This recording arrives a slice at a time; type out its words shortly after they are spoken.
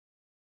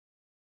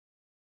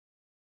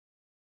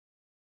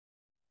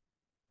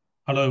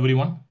Hello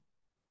everyone,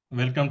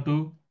 welcome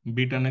to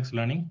Be10x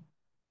Learning.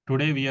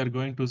 Today we are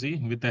going to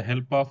see with the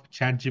help of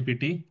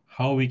ChatGPT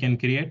how we can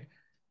create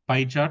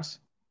pie charts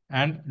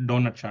and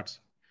donut charts.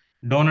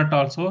 Donut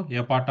also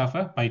a part of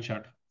a pie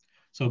chart.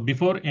 So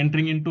before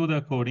entering into the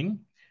coding,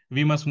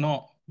 we must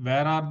know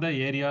where are the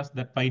areas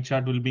that pie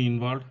chart will be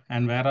involved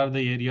and where are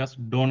the areas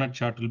donut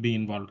chart will be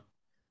involved.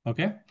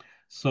 Okay,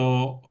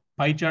 so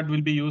pie chart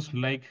will be used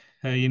like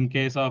in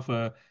case of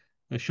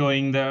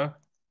showing the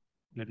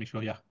let me show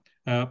yeah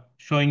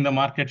showing the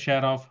market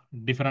share of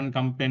different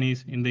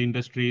companies in the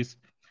industries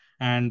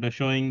and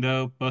showing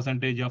the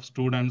percentage of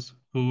students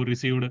who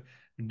received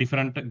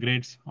different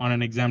grades on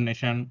an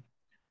examination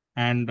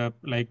and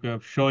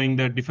showing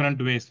the different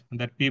ways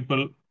that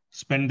people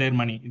spend their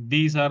money.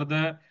 These are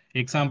the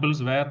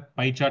examples where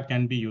pie chart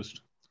can be used.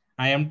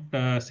 I am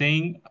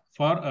saying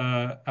for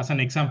as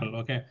an example,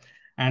 okay?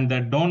 And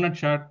the donut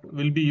chart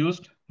will be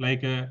used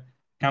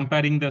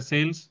comparing the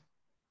sales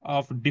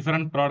of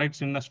different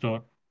products in the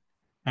store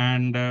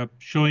and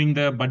showing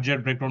the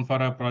budget breakdown for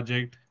a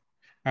project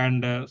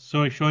and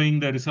so showing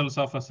the results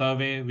of a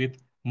survey with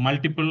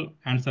multiple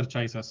answer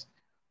choices.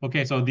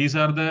 Okay, so these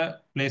are the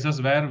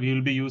places where we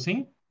will be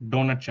using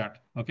donut chart.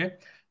 Okay,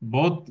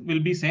 both will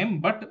be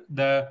same, but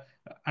the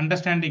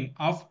understanding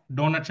of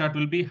donut chart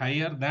will be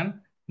higher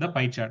than the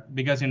pie chart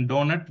because in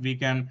donut we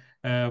can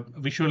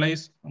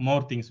visualize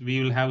more things.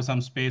 We will have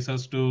some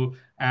spaces to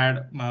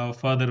add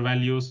further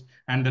values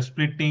and the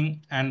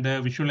splitting and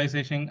the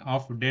visualization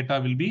of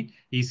data will be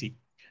easy.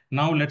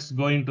 Now let's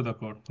go into the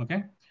code.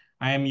 Okay,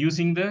 I am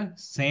using the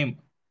same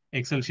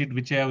Excel sheet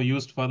which I have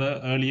used for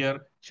the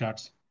earlier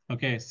charts.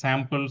 Okay,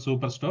 sample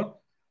superstore.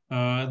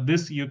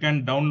 This you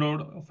can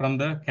download from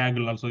the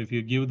Kaggle also. If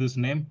you give this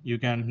name, you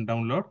can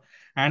download.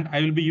 And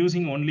I will be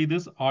using only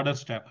this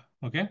orders tab.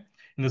 Okay,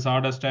 in this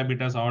orders tab,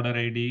 it has order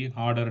ID,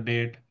 order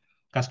date,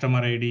 customer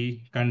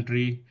ID,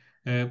 country,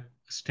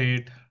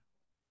 state,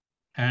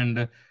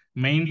 and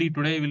mainly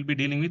today we'll be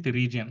dealing with the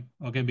region.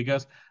 Okay,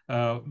 because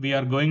we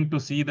are going to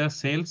see the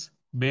sales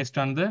based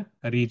on the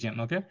region.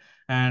 Okay,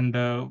 and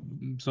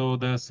so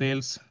the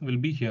sales will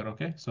be here.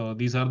 Okay, so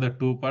these are the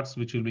two parts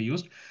which will be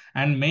used,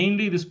 and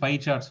mainly these pie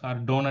charts or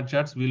donut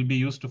charts will be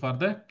used for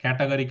the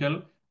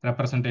categorical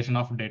representation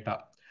of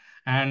data.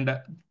 And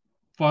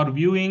for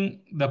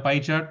viewing the pie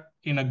chart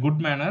in a good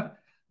manner,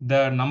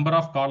 the number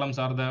of columns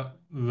or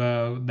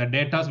the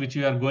data which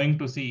you are going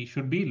to see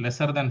should be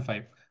lesser than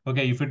 5.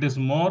 Okay, if it is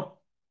more,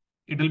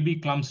 it will be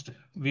clumsed,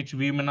 which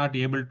we may not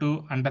be able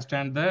to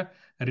understand the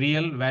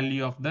real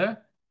value of the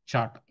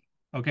chart.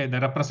 Okay, the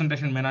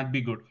representation may not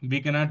be good. We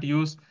cannot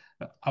use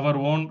our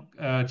own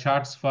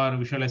charts for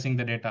visualizing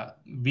the data.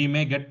 We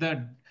may get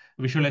the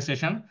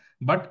visualization,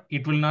 but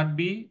it will not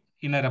be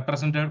in a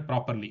represented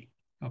properly.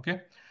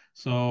 Okay,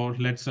 so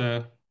let's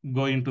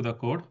go into the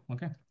code.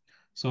 Okay,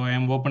 so I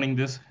am opening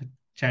this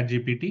chat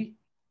GPT.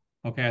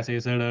 Okay, as I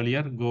said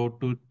earlier, go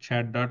to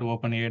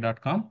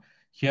chat.openai.com.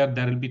 Here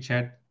there will be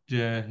chat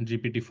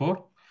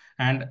GPT-4.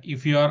 And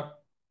if you are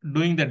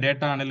doing the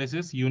data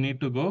analysis, you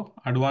need to go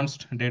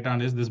advanced data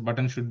analysis. This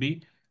button should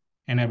be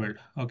enabled.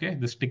 Okay,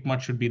 this tick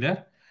mark should be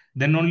there.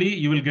 Then only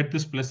you will get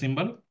this plus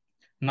symbol.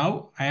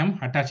 Now I am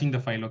attaching the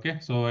file. Okay,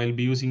 so I'll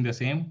be using the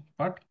same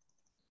part,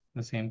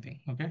 the same thing.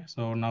 Okay,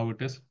 so now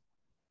it is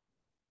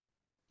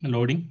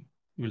loading.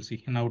 We'll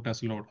see now it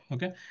has load.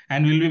 Okay,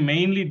 and we'll be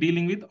mainly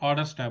dealing with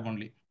orders tab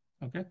only.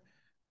 Okay,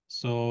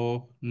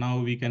 so now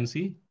we can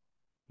see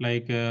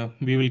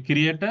we will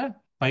create a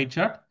pie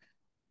chart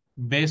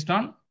based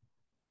on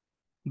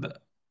the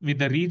with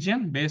the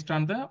region based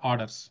on the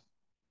orders.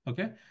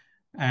 Okay,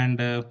 and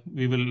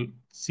we will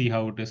see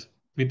how it is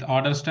with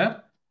orders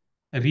tab,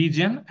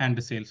 region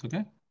and sales.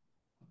 Okay,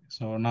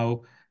 so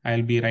now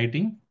I'll be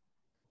writing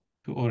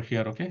to over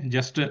here. Okay,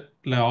 just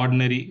like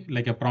ordinary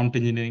like a prompt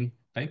engineering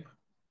type.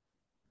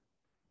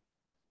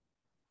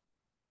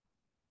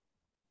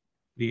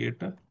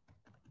 Create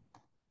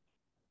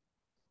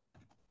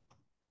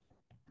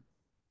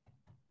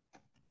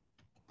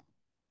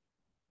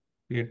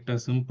a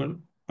simple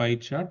pie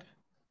chart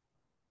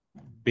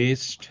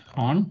based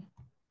on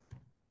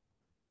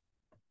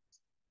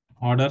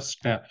orders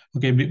tab.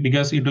 Okay,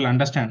 because it will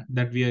understand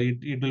that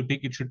it will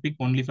pick, it should pick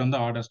only from the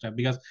orders tab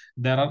because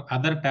there are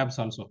other tabs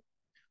also.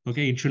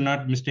 Okay, it should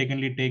not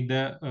mistakenly take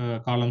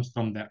the columns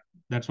from there.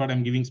 That's what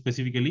I'm giving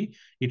specifically.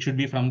 It should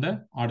be from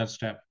the orders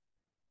tab.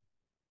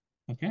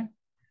 Okay,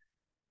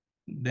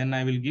 then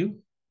I will give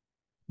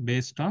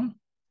based on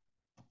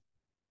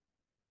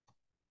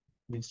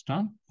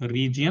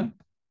region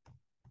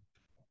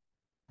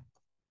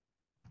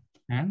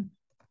and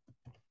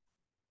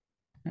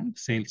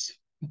sales.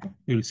 Okay,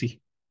 you will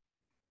see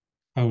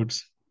how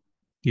it's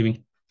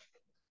giving.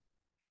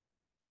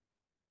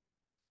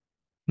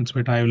 That's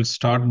what I will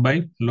start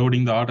by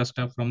loading the order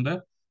tab from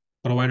the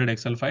provided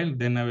Excel file.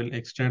 Then I will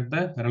extract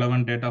the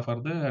relevant data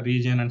for the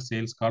region and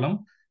sales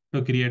column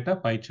to create a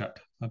pie chart.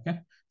 Okay,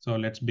 so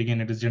let's begin.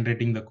 It is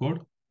generating the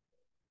code.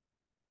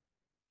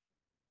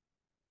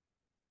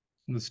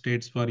 The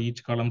states for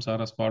each columns are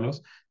as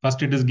follows.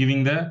 First, it is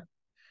giving the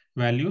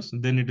values.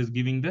 Then it is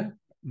giving the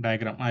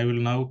diagram. I will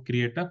now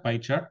create a pie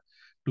chart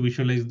to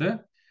visualize the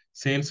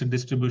sales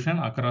distribution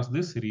across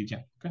this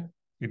region. Okay,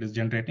 it is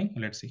generating.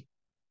 Let's see.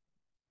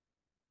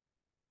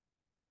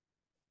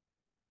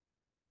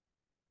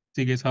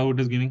 See guys how it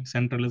is giving.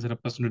 Central is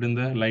represented in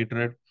the light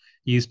red,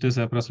 east is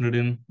represented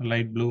in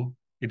light blue.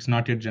 It's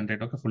not yet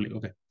generated. Okay, fully.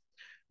 Okay,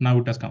 now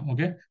it has come.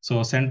 Okay,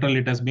 so central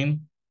it has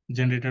been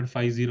generated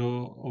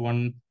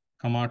 501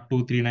 comma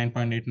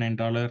 239.89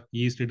 dollar.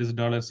 East it is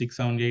dollar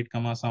 678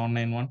 comma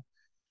 791,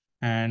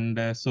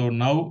 and so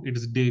now it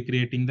is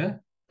creating the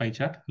pie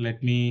chart.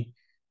 Let me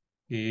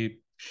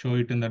show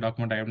it in the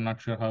document. I am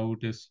not sure how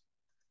it is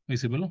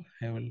visible.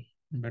 I will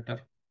better.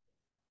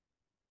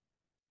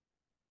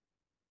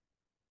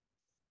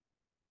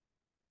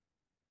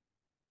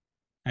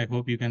 I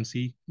hope you can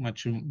see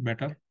much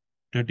better.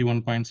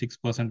 31.6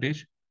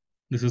 percentage.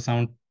 This is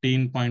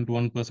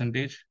 17.1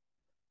 percentage.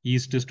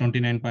 East is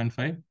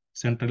 29.5.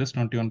 Central is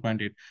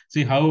 21.8.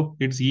 See how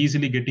it's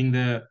easily getting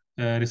the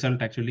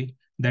result actually.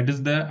 That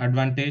is the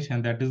advantage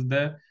and that is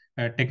the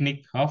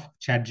technique of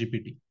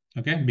ChatGPT.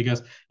 Okay,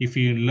 because if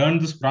you learn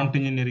this prompt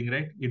engineering,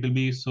 right, it will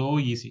be so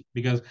easy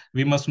because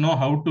we must know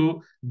how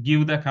to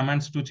give the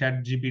commands to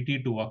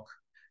ChatGPT to work.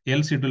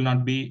 Else it will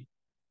not be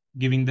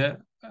giving the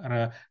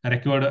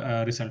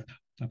required result.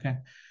 Okay,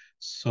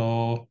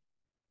 so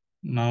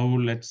now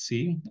let's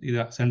see.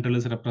 The central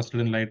is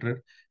represented in light red.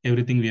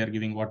 Everything we are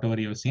giving,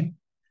 whatever you have seen.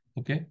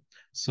 Okay,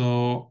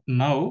 so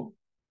now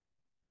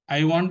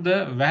I want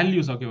the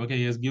values. Okay, okay,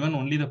 he has given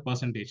only the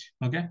percentage.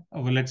 Okay,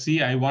 well, let's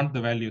see. I want the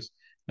values.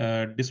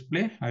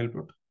 Display. I'll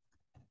put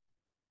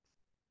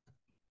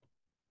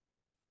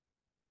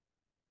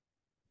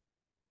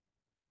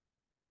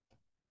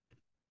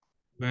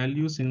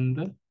values in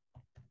the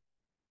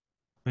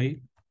pie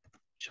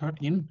chart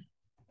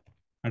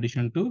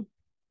addition to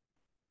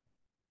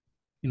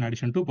in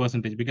addition to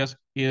percentage, because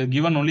he has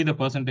given only the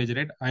percentage,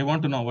 right? I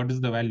want to know what is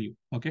the value.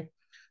 Okay,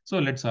 so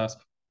let's ask.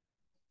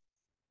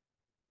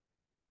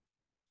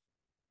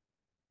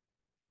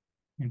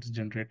 It's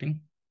generating.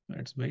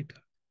 Let's wait.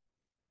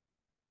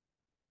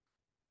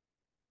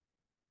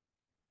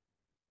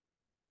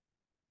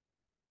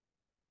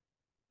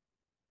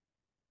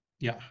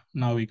 Yeah,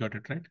 now we got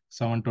it right.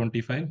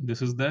 725.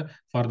 This is the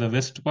for the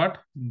west part.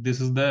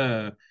 This is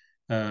the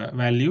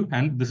value,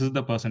 and this is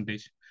the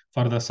percentage.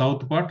 For the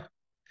south part,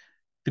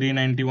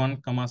 391,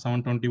 comma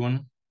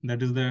 721.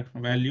 That is the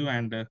value,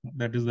 and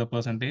that is the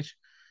percentage.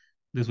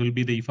 This will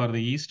be the for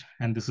the east,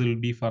 and this will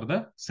be for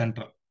the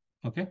central.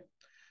 Okay.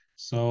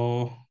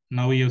 So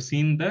now we have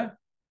seen the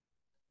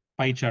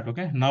pie chart.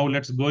 Okay, now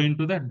let's go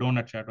into the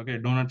donut chart. Okay,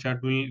 donut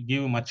chart will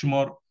give much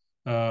more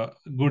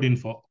good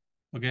info.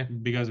 Okay,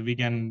 because we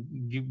can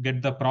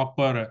get the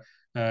proper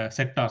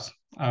sectors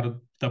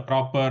or the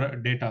proper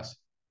datas.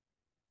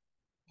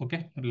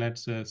 Okay,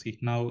 let's see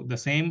now the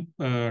same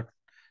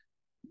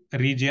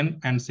region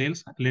and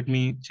sales. Let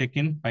me check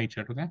in pie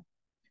chart. Okay,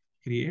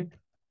 create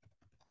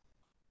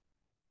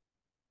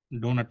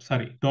donut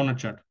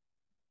chart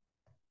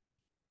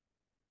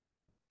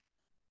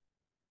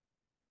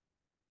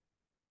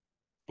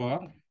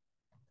for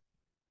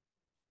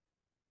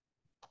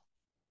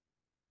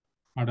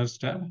orders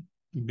tab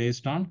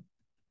based on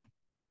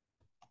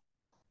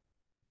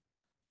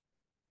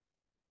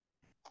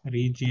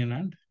region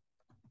and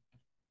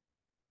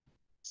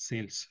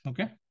sales.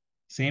 Okay,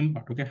 same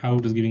part. Okay, how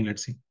it is giving,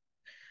 let's see.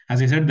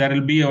 As I said, there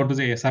will be, how to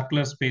say, a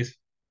circular space.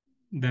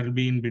 There will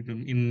be in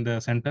between, in the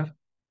center.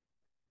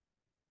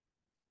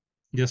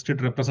 Just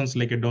it represents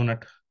like a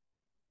donut.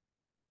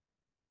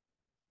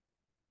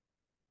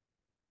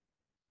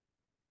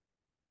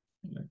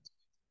 Let's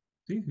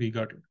see, we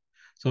got it.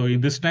 So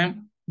in this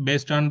time,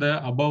 based on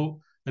the above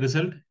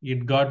result,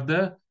 it got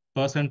the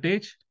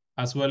percentage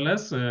as well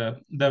as the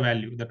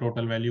value, the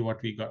total value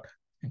what we got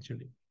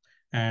actually,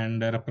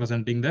 and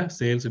representing the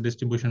sales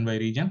distribution by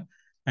region.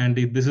 And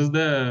if this is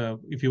the,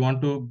 if you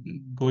want to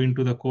go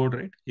into the code,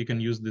 right, you can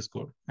use this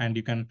code and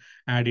you can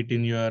add it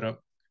in your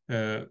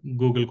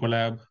Google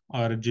Colab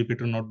or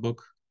Jupyter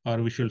Notebook or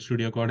Visual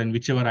Studio Code, and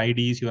whichever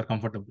IDEs you are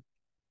comfortable.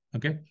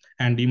 Okay,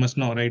 and you must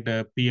know, right,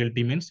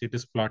 PLT means it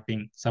is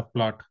plotting,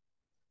 subplot.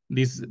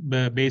 These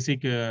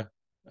basic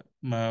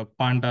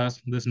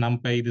pandas, this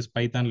numpy, this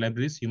python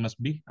libraries, you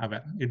must be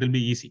aware. It will be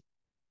easy.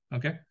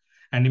 Okay,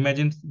 and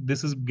imagine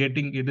this is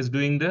getting, it is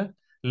doing the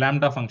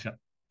lambda function.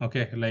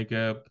 Okay, like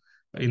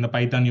in the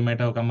python you might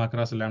have come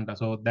across lambda,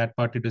 so that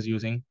part it is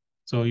using.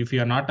 So if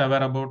you are not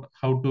aware about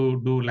how to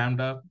do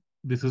lambda,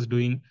 this is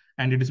doing,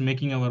 and it is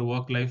making our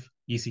work life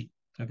easy.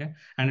 Okay,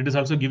 and it is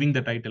also giving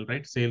the title,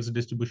 right, sales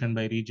distribution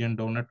by region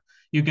donut.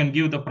 You can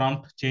give the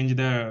prompt, change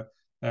the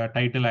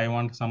title. I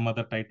want some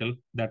other title,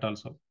 that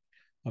also.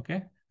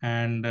 Okay,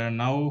 and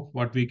now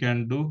what we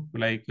can do,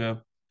 like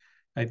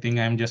I think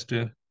I'm just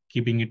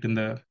keeping it in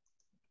the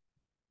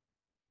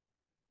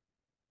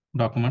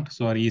document,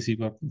 so are easy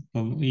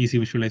easy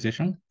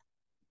visualization.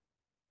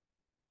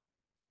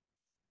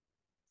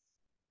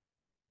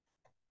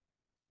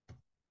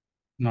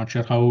 Not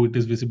sure how it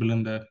is visible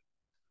in the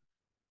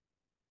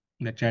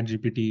chat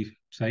GPT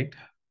site,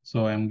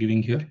 so I'm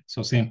giving here.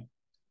 So same,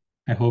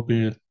 I hope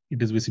it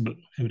is visible,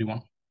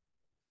 everyone.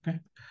 Okay.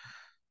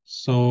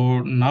 So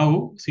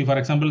now, see, for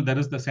example, there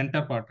is the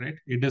center part, right?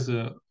 It is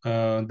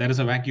there is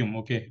a vacuum.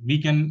 Okay,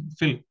 we can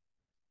fill,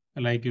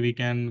 like we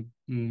can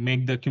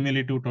make the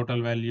cumulative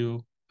total value,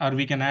 or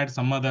we can add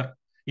some other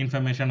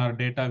information or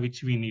data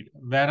which we need.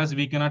 Whereas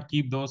we cannot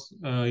keep those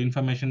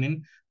information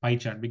in pie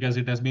chart because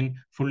it has been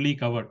fully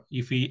covered.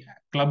 If we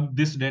club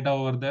this data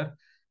over there,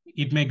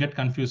 it may get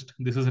confused.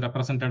 This is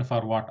represented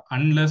for what?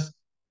 Unless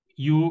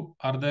you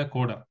are the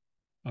coder.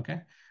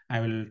 Okay, I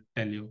will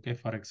tell you. Okay,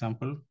 for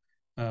example,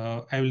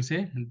 I will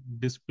say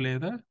display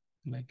the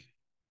like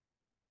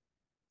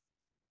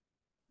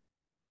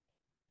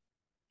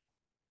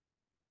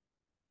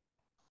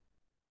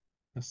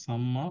the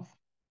sum of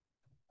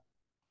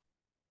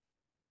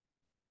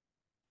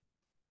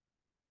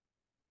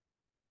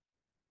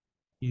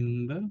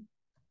in the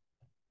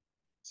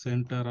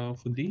center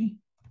of the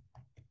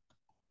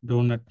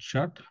donut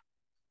chart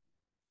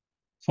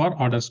for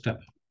order step.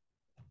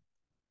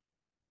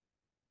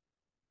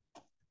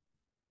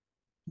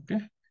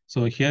 Okay,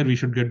 so here we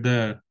should get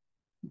the,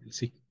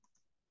 see,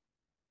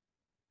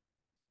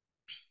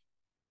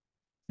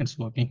 it's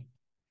working.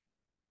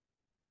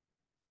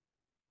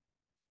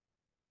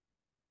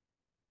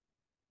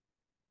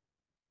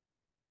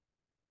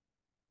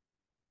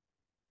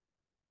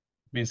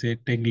 May say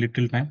take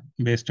little time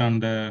based on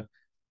the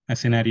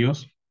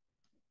scenarios.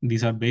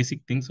 These are basic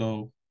things,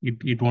 so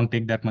it won't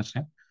take that much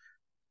time.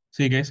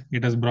 See guys,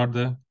 it has brought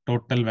the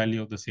total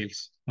value of the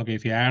sales. Okay,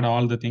 if you add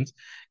all the things,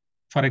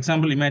 for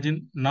example,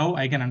 imagine now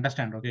I can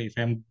understand, okay, if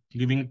I'm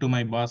giving to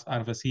my boss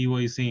or if a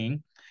CEO is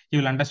saying, he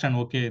will understand,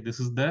 okay, this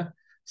is the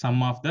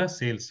sum of the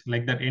sales,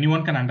 like that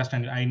anyone can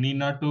understand. I need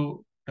not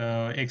to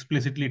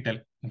explicitly tell,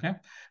 okay.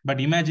 But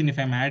imagine if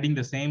I'm adding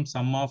the same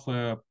sum of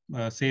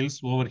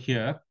sales over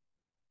here,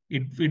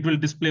 it will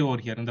display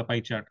over here in the pie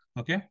chart,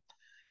 okay.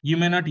 You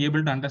may not be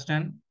able to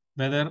understand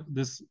whether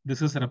this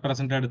is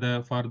represented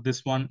the for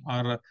this one,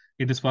 or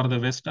it is for the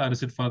west, or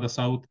is it for the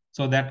south.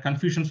 So that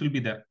confusions will be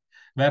there,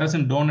 whereas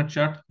in donut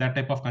chart that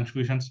type of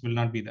confusions will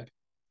not be there.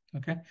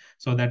 Okay,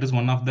 so that is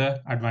one of the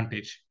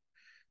advantage.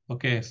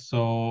 Okay,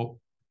 so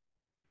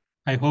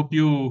I hope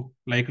you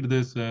liked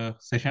this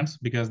sessions,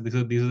 because this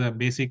is a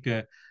basic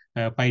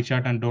pie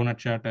chart and donut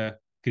chart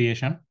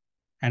creation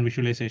and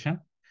visualization.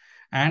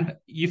 And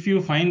if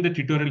you find the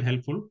tutorial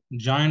helpful,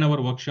 join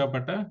our workshop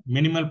at a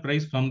minimal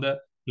price from the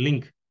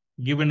link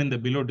given in the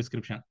below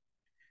description.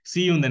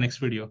 See you in the next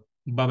video.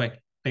 Bye bye.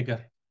 Take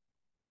care.